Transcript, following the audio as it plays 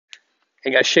Hey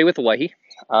guys, Shay with Owyhee.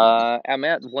 I'm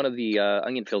at one of the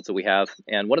onion fields that we have,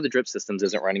 and one of the drip systems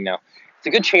isn't running now. It's a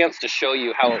good chance to show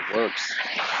you how it works.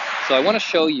 So I want to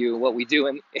show you what we do,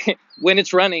 and when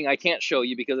it's running, I can't show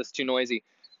you because it's too noisy.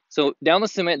 So down the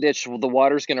cement ditch, the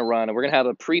water's going to run, and we're going to have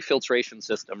a pre-filtration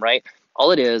system, right? All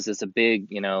it is a big,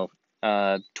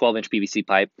 12-inch PVC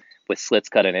pipe with slits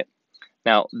cut in it.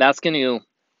 Now that's going to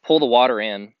pull the water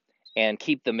in and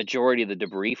keep the majority of the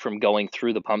debris from going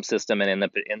through the pump system and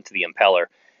into the impeller.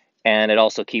 And it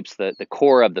also keeps the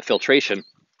core of the filtration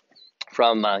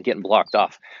from getting blocked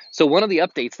off. So one of the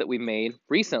updates that we made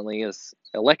recently is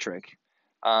electric.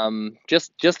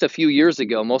 Just a few years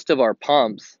ago, most of our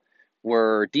pumps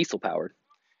were diesel powered,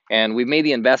 and we made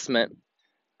the investment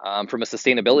from a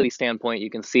sustainability standpoint. You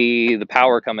can see the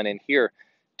power coming in here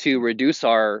to reduce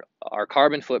our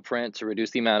carbon footprint, to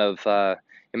reduce the amount of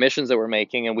emissions that we're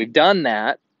making, and we've done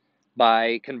that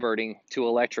by converting to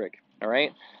electric. All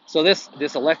right. So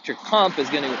this electric pump is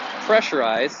going to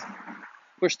pressurize,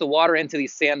 push the water into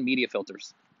these sand media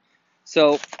filters.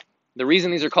 So the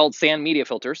reason these are called sand media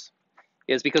filters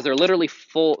is because they're literally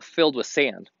filled with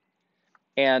sand,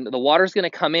 and the water is going to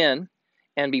come in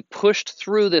and be pushed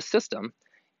through this system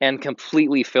and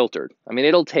completely filtered. I mean,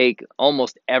 it'll take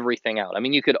almost everything out. I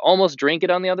mean, you could almost drink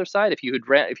it on the other side if you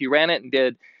ran it and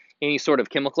did any sort of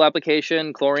chemical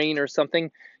application, chlorine or something.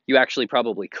 You actually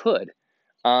probably could.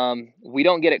 We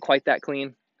don't get it quite that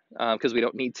clean because we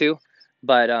don't need to,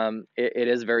 but it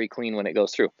is very clean when it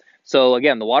goes through. So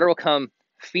again, the water will come,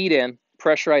 feed in,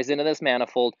 pressurize into this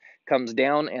manifold, comes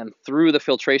down and through the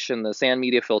filtration, the sand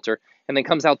media filter, and then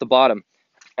comes out the bottom.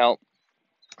 Now,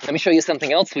 let me show you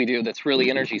something else we do that's really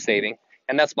energy saving,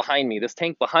 and that's behind me. This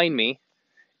tank behind me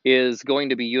is going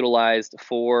to be utilized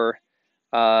for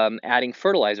adding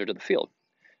fertilizer to the field.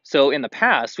 So in the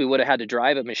past, we would have had to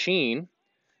drive a machine,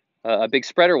 a big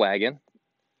spreader wagon,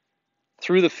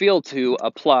 through the field to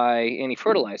apply any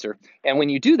fertilizer. And when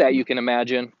you do that, you can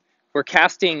imagine we're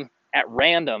casting at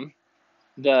random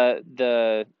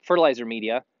the fertilizer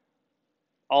media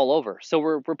all over. So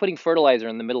we're putting fertilizer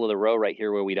in the middle of the row right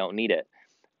here where we don't need it.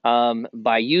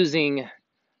 By using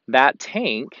that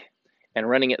tank and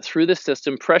running it through the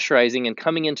system, pressurizing and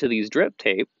coming into these drip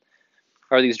tape,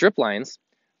 or these drip lines,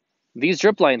 these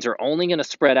drip lines are only going to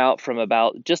spread out from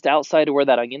about just outside of where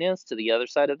that onion is to the other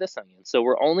side of this onion. So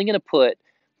we're only going to put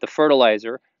the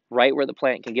fertilizer right where the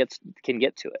plant can get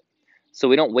to it, so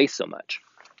we don't waste so much.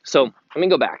 So let me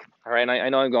go back. All right, I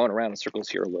know I'm going around in circles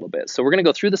here a little bit. So we're going to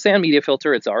go through the sand media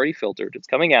filter. It's already filtered. It's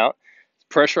coming out.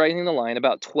 It's pressurizing the line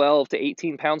about 12 to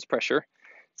 18 pounds pressure.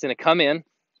 It's going to come in.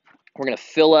 We're going to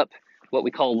fill up what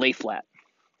we call lay flat,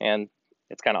 and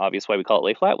it's kind of obvious why we call it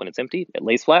lay flat. When it's empty, it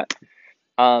lays flat.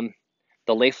 The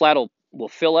lay flat will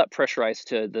fill up, pressurize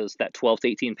to that 12 to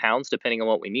 18 pounds, depending on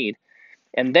what we need.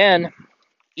 And then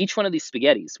each one of these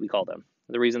spaghettis, we call them.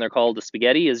 The reason they're called the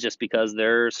spaghetti is just because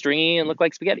they're stringy and look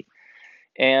like spaghetti.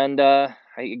 And I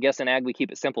guess in ag, we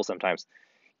keep it simple sometimes.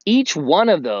 Each one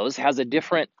of those has a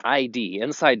different ID,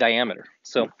 inside diameter.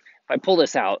 So if I pull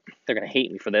this out, they're going to hate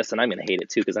me for this, and I'm going to hate it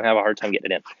too because I have a hard time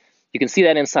getting it in. You can see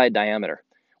that inside diameter.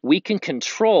 We can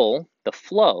control the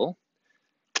flow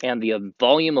and the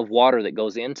volume of water that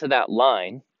goes into that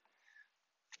line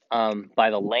by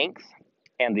the length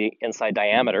and the inside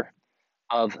diameter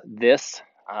of this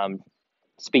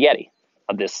spaghetti,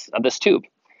 of this tube.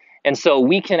 And so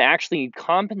we can actually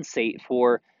compensate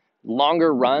for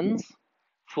longer runs,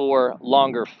 for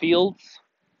longer fields,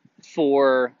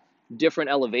 for different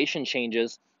elevation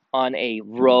changes on a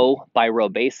row by row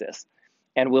basis.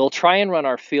 And we'll try and run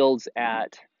our fields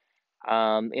at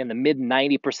in the mid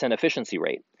 90% efficiency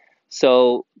rate.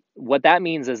 So what that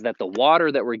means is that the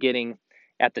water that we're getting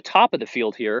at the top of the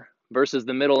field here versus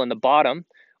the middle and the bottom,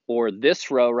 or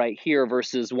this row right here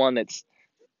versus one that's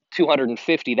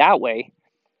 250 that way,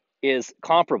 is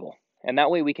comparable. And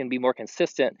that way we can be more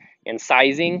consistent in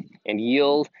sizing and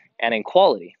yield and in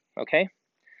quality. Okay,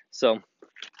 so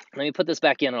let me put this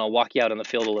back in and I'll walk you out on the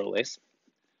field a little ways.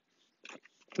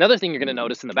 Another thing you're going to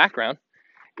notice in the background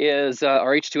is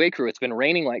our H2A crew. It's been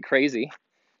raining like crazy,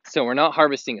 so we're not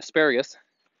harvesting asparagus.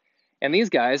 And these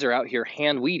guys are out here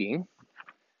hand weeding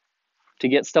to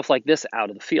get stuff like this out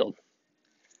of the field.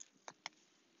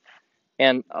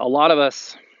 And a lot of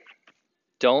us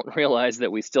don't realize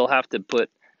that we still have to put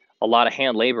a lot of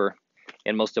hand labor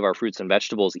in most of our fruits and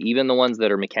vegetables, even the ones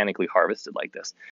that are mechanically harvested like this.